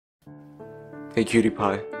Hey cutie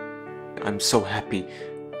pie, I'm so happy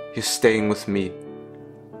you're staying with me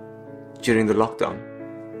during the lockdown.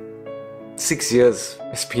 6 years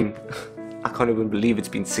it's been. I can't even believe it's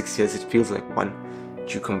been 6 years. It feels like one.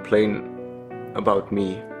 You complain about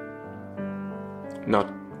me not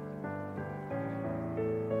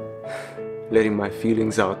letting my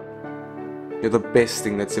feelings out. You're the best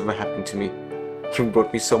thing that's ever happened to me. You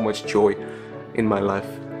brought me so much joy in my life.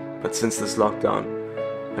 But since this lockdown,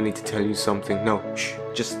 I need to tell you something. No, shh,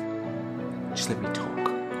 just let me talk.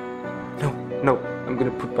 No, I'm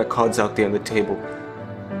gonna put my cards out there on the table.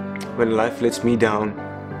 When life lets me down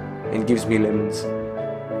and gives me lemons,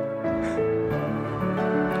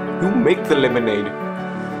 you make the lemonade,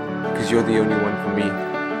 because you're the only one for me.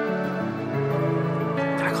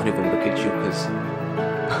 I can't even look at you because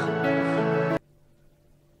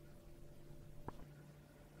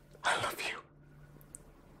I love you.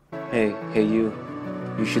 Hey you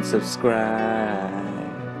should subscribe.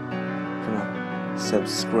 Come on,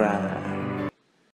 subscribe.